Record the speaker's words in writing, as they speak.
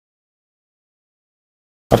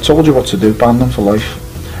I've told you what to do, ban them for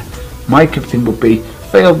life. My thing would be,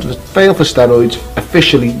 fail for steroids,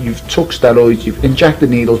 officially you've took steroids, you've injected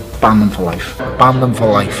needles, ban them for life. Ban them for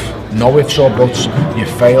life. No ifs or buts, you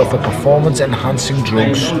fail for performance enhancing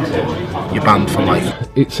drugs, you're banned for life.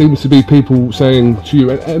 It seems to be people saying to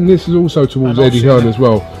you, and this is also towards Eddie Hearn as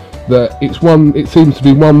well, that it seems to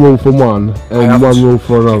be one rule for one and one rule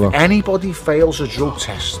for another. If anybody fails a drug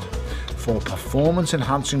test for performance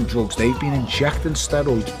enhancing drugs, they've been injecting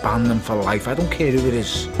steroids, ban them for life. I don't care who it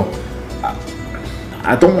is.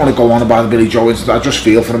 I don't want to go on about Billy Joe. I just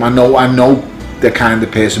feel for him. I know the kind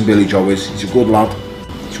of person Billy Joe is. He's a good lad.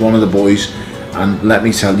 He's one of the boys, and let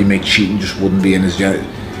me tell you, mate, cheating just wouldn't be in his.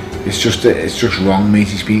 It's just wrong, mate.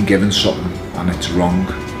 He's been given something, and it's wrong.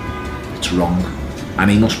 It's wrong, and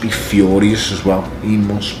he must be furious as well. He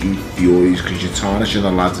must be furious because you're tarnishing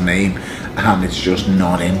the lad's name, and it's just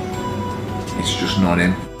not him. It's just not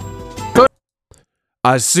him.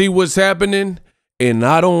 I see what's happening, and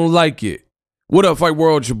I don't like it. What up, Fight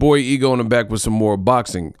World? It's your boy Ego, and I'm back with some more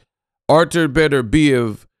boxing. Artur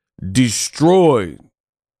Beterbiev destroyed,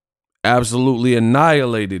 absolutely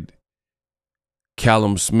annihilated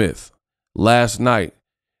Callum Smith last night.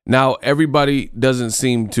 Now, everybody doesn't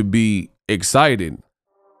seem to be excited.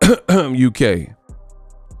 UK.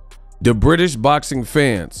 The British boxing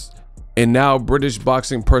fans and now British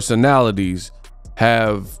boxing personalities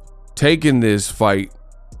have taken this fight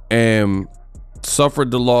and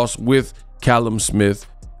suffered the loss with Callum Smith,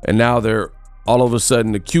 and now they're all of a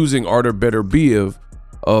sudden accusing Artur Beterbiev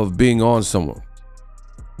of being on something.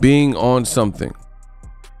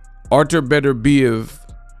 Artur Beterbiev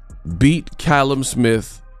beat Callum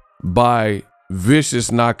Smith by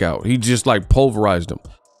vicious knockout. He just like pulverized him.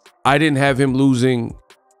 I didn't have him losing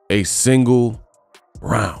a single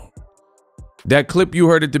round. That clip you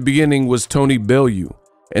heard at the beginning was Tony Bellew,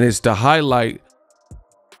 and it's to highlight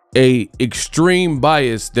a extreme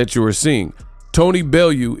bias that you are seeing. Tony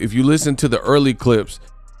Bellew, if you listen to the early clips,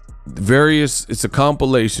 it's a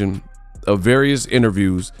compilation of various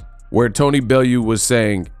interviews where Tony Bellew was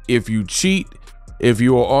saying, if you cheat, if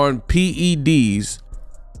you are on PEDs,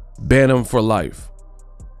 ban them for life.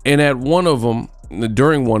 And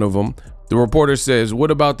during one of them, the reporter says,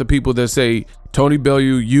 what about the people that say Tony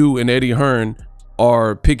Bellew, you and Eddie Hearn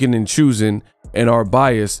are picking and choosing and are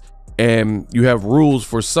biased, and you have rules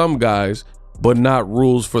for some guys, but not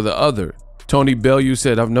rules for the other? Tony Bellew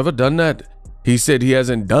said, I've never done that. He said he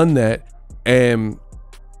hasn't done that. And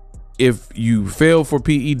if you fail for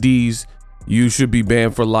PEDs, you should be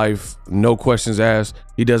banned for life. No questions asked.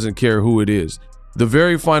 He doesn't care who it is. The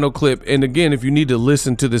very final clip, and again, if you need to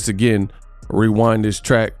listen to this again, rewind this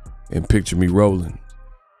track and picture me rolling.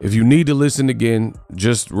 If you need to listen again,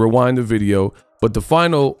 just rewind the video. But the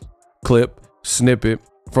final clip, snippet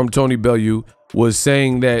from Tony Bellew was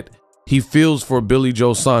saying that he feels for Billy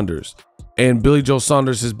Joe Saunders, and Billy Joe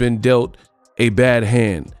Saunders has been dealt a bad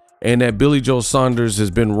hand, and that Billy Joe Saunders has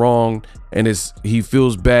been wrong, and he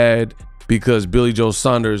feels bad because Billy Joe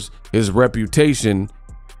Saunders, his reputation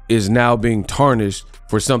is now being tarnished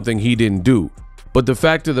for something he didn't do. But the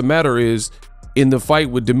fact of the matter is, in the fight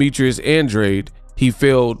with Demetrius Andrade, he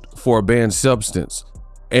failed for a banned substance,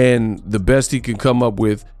 and the best he could come up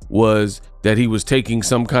with was that he was taking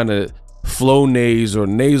some kind of Flonase or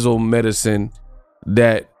nasal medicine.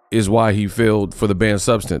 That is why he failed for the banned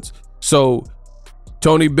substance. So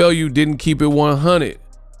Tony Bellew didn't keep it 100.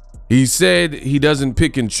 He said he doesn't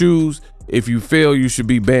pick and choose. If you fail, you should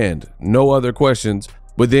be banned. No other questions.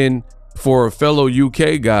 But then for a fellow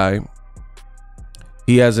UK guy,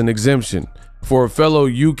 he has an exemption. For a fellow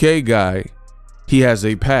UK guy, he has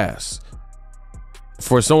a pass.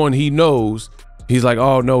 For someone he knows, he's like,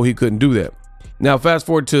 oh no, he couldn't do that. Now, fast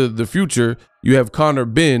forward to the future, you have Conor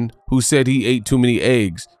Benn, who said he ate too many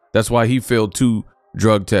eggs. That's why he failed 2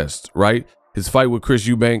 drug tests, right? His fight with Chris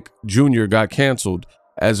Eubank Jr. got canceled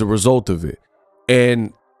as a result of it.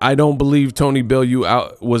 And I don't believe Tony Bellew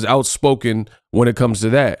was outspoken when it comes to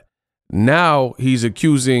that. Now he's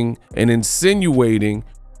accusing and insinuating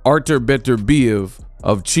Artur Beterbiev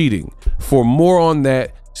of cheating. For more on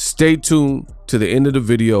that, stay tuned to the end of the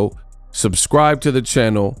video. Subscribe to the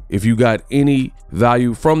channel if you got any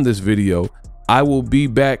value from this video. I will be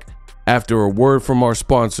back after a word from our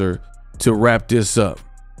sponsor to wrap this up,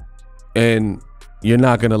 and you're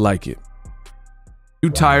not gonna like it. You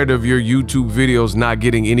tired of your YouTube videos not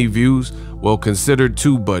getting any views? Well, consider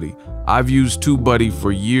TubeBuddy. I've used TubeBuddy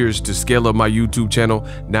for years to scale up my YouTube channel.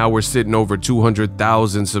 Now we're sitting over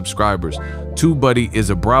 200,000 subscribers. TubeBuddy is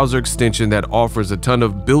a browser extension that offers a ton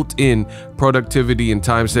of built-in productivity and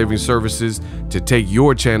time-saving services to take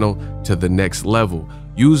your channel to the next level.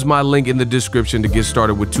 Use my link in the description to get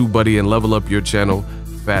started with TubeBuddy and level up your channel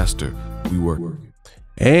faster. We work.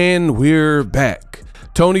 And we're back.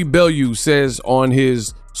 Tony Bellew says on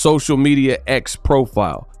his social media X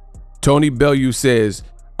profile, Tony Bellew says,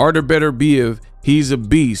 Artur Beterbiev, he's a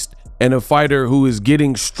beast and a fighter who is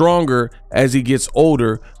getting stronger as he gets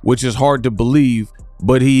older, which is hard to believe,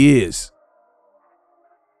 but he is.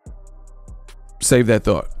 Save that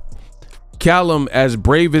thought. Callum, as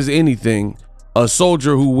brave as anything, a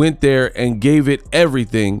soldier who went there and gave it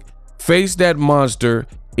everything, faced that monster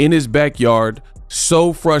in his backyard,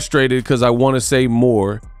 so frustrated because I want to say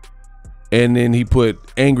more. And then he put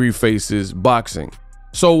angry faces, boxing.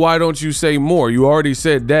 So why don't you say more? You already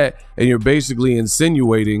said that, and you're basically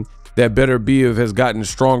insinuating that Beterbiev has gotten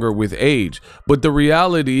stronger with age. But the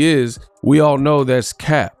reality is, we all know that's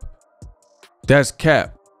cap. That's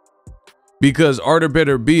cap. Because Artur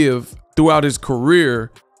Beterbiev, throughout his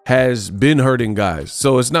career, has been hurting guys.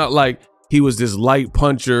 So it's not like he was this light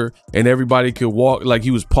puncher and everybody could walk, like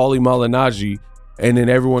he was Paulie Malignaggi, and then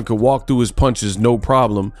everyone could walk through his punches no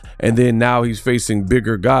problem. And then now he's facing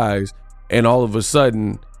bigger guys, and all of a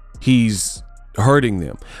sudden he's hurting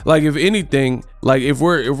them. Like, if anything, like if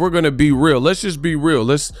we're gonna be real, let's just be real.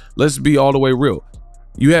 Let's be all the way real.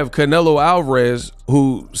 You have Canelo Alvarez,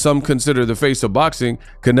 who some consider the face of boxing.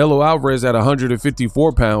 Canelo Alvarez at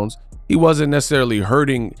 154 pounds, he wasn't necessarily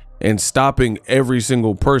hurting and stopping every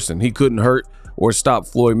single person. He couldn't hurt or stop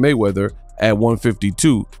Floyd Mayweather at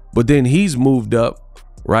 152, but then he's moved up,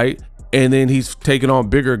 right? And then he's taken on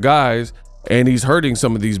bigger guys, and he's hurting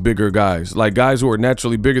some of these bigger guys, like guys who are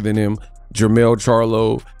naturally bigger than him, Jermell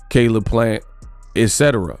Charlo, Caleb Plant,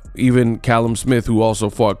 etc. Even Callum Smith, who also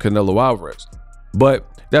fought Canelo Alvarez. But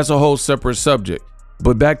that's a whole separate subject.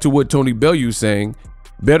 But back to what Tony Bellew saying,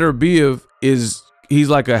 Beterbiev he's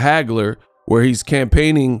like a haggler where he's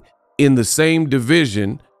campaigning in the same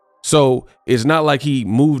division. So it's not like he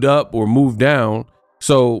moved up or moved down.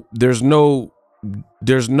 So there's no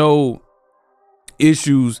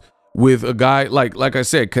issues with a guy like I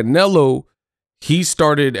said, Canelo, he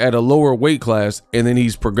started at a lower weight class and then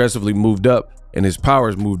he's progressively moved up and his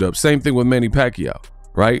power's moved up. Same thing with Manny Pacquiao,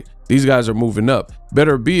 right? These guys are moving up.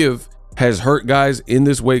 Beterbiev has hurt guys in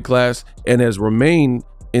this weight class and has remained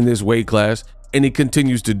in this weight class, and he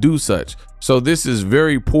continues to do such. So this is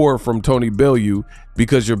very poor from Tony Bellew,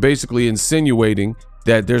 because you're basically insinuating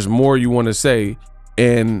that there's more you want to say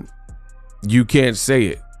and you can't say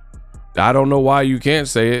it. I don't know why you can't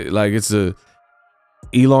say it. Like, it's a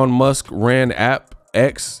Elon Musk ran app,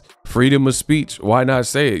 X, freedom of speech. Why not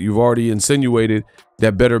say it? You've already insinuated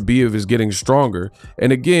that Beterbiev is getting stronger.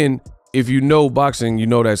 And again, if you know boxing, you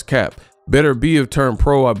know that's cap. Beterbiev turned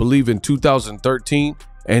pro, I believe, in 2013,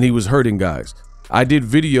 and he was hurting guys. I did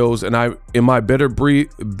videos, and in my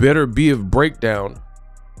Beterbiev breakdown,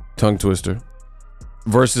 tongue twister,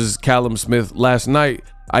 versus Callum Smith last night,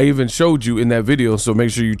 I even showed you in that video, so make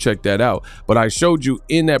sure you check that out. But I showed you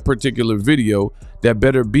in that particular video that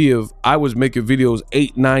Beterbiev, I was making videos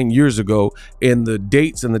 8-9 years ago, and the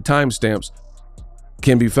dates and the timestamps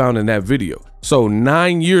can be found in that video. So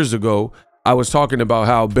 9 years ago, I was talking about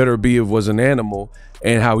how Beterbiev was an animal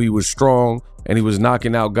and how he was strong and he was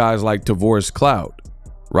knocking out guys like Tavoris Cloud,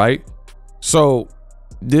 right? So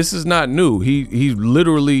this is not new. He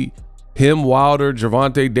literally, him, Wilder,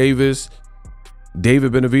 Gervonta Davis,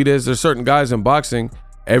 David Benavidez, there's certain guys in boxing,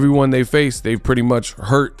 everyone they face, they've pretty much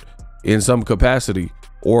hurt in some capacity,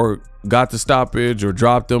 or got the stoppage, or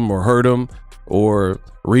dropped them, or hurt them, or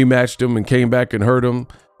rematched them and came back and hurt them.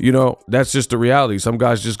 You know, that's just the reality. Some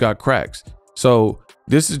guys just got cracks. So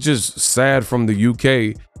this is just sad from the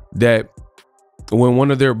UK that when one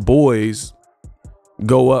of their boys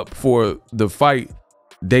go up for the fight,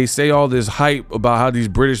 they say all this hype about how these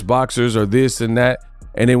British boxers are this and that,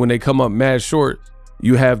 and then when they come up mad short,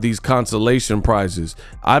 you have these consolation prizes.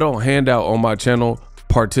 I don't hand out on my channel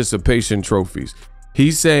participation trophies.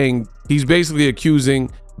 He's saying, he's basically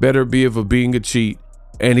accusing Beterbiev of being a cheat,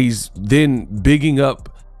 and he's then bigging up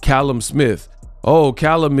Callum Smith. Oh,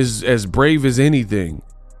 Callum is as brave as anything.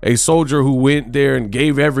 A soldier who went there and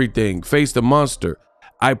gave everything, faced a monster.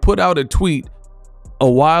 I put out a tweet a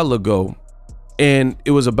while ago, and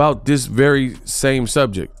it was about this very same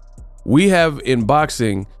subject. We have in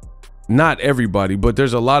boxing, not everybody, but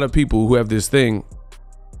there's a lot of people who have this thing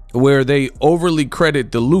where they overly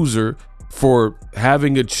credit the loser for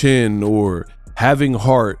having a chin or having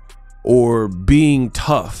heart or being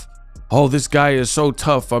tough. Oh, this guy is so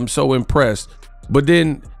tough, I'm so impressed. But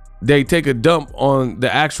then they take a dump on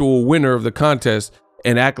the actual winner of the contest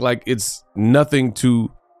and act like it's nothing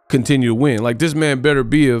to continue to win. Like, this man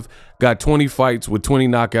Beterbiev got 20 fights with 20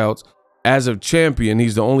 knockouts. as a champion,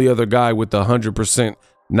 he's the only other guy with the 100%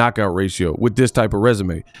 knockout ratio with this type of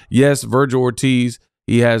resume. Yes, Virgil Ortiz,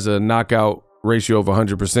 he has a knockout ratio of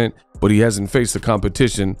 100%, but he hasn't faced the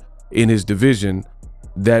competition in his division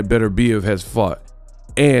that Beterbiev has fought.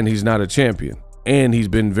 And he's not a champion. And he's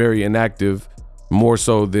been very inactive, more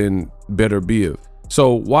so than Beterbiev.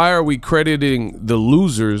 So why are we crediting the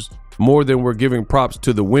losers more than we're giving props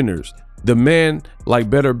to the winners? The man like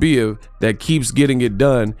Beterbiev that keeps getting it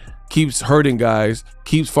done, keeps hurting guys,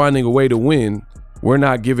 keeps finding a way to win, we're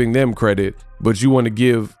not giving them credit, but you want to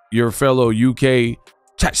give your fellow UK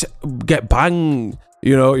get bang,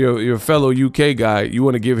 you know, your fellow UK guy, you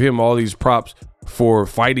want to give him all these props for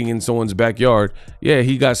fighting in someone's backyard. Yeah,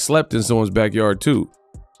 he got slept in someone's backyard too,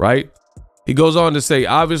 right? He goes on to say,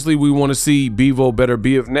 obviously we want to see Bellew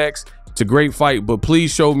Beterbiev next. It's a great fight, but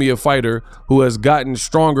please show me a fighter who has gotten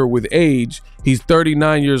stronger with age. He's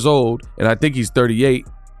 39 years old, and I think he's 38,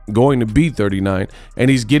 going to be 39, and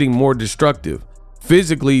he's getting more destructive.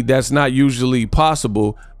 Physically, that's not usually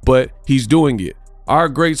possible, but he's doing it. Our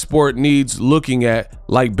great sport needs looking at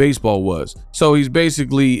like baseball was. So he's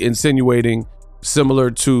basically insinuating,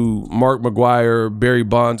 similar to Mark McGuire, Barry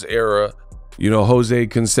Bonds era, you know, Jose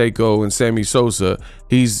Canseco and Sammy Sosa,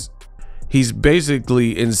 he's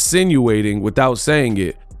basically insinuating without saying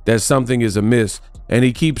it that something is amiss, and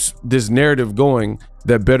he keeps this narrative going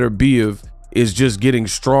that Beterbiev is just getting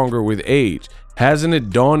stronger with age. Hasn't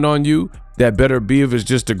it dawned on you that Beterbiev is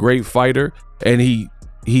just a great fighter and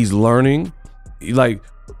he's learning? Like,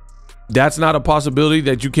 that's not a possibility,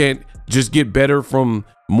 that you can't just get better from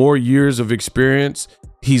more years of experience.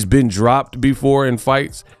 He's been dropped before in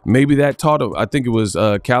fights. Maybe that taught him. I think it was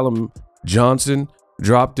Callum Johnson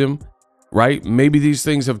dropped him, right? Maybe these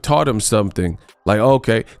things have taught him something. Like,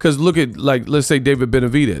 okay, because look at, like, let's say David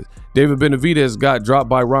Benavidez. David Benavidez got dropped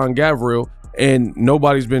by Ron Gavril, and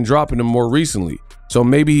nobody's been dropping him more recently. So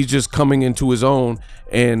maybe he's just coming into his own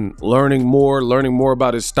and learning more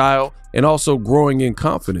about his style, and also growing in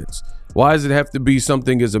confidence. Why does it have to be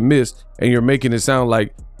something as a miss, and you're making it sound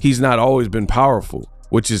like he's not always been powerful,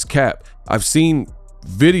 which is cap. I've seen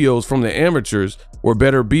videos from the amateurs where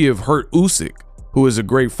Beterbiev hurt Usyk, who is a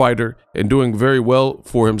great fighter and doing very well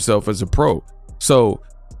for himself as a pro. So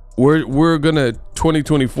we're gonna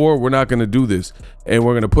 2024, we're not gonna do this, and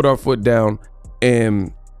we're gonna put our foot down.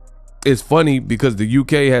 And it's funny because the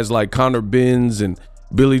UK has like Conor Benz and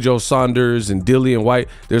Billy Joe Saunders and Dillian White.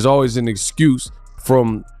 There's always an excuse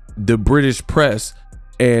from the British press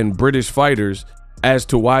and British fighters as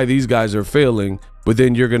to why these guys are failing, but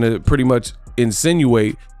then you're gonna pretty much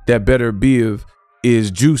insinuate that Beterbiev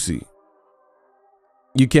is juicy.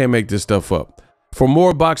 You can't make this stuff up. For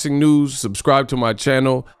more boxing news, subscribe to my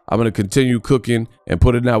channel. I'm gonna continue cooking and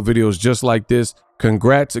putting out videos just like this.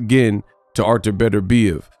 Congrats again to Artur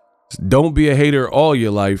Beterbiev. Don't be a hater all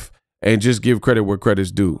your life, and just give credit where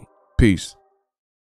credit's due. Peace.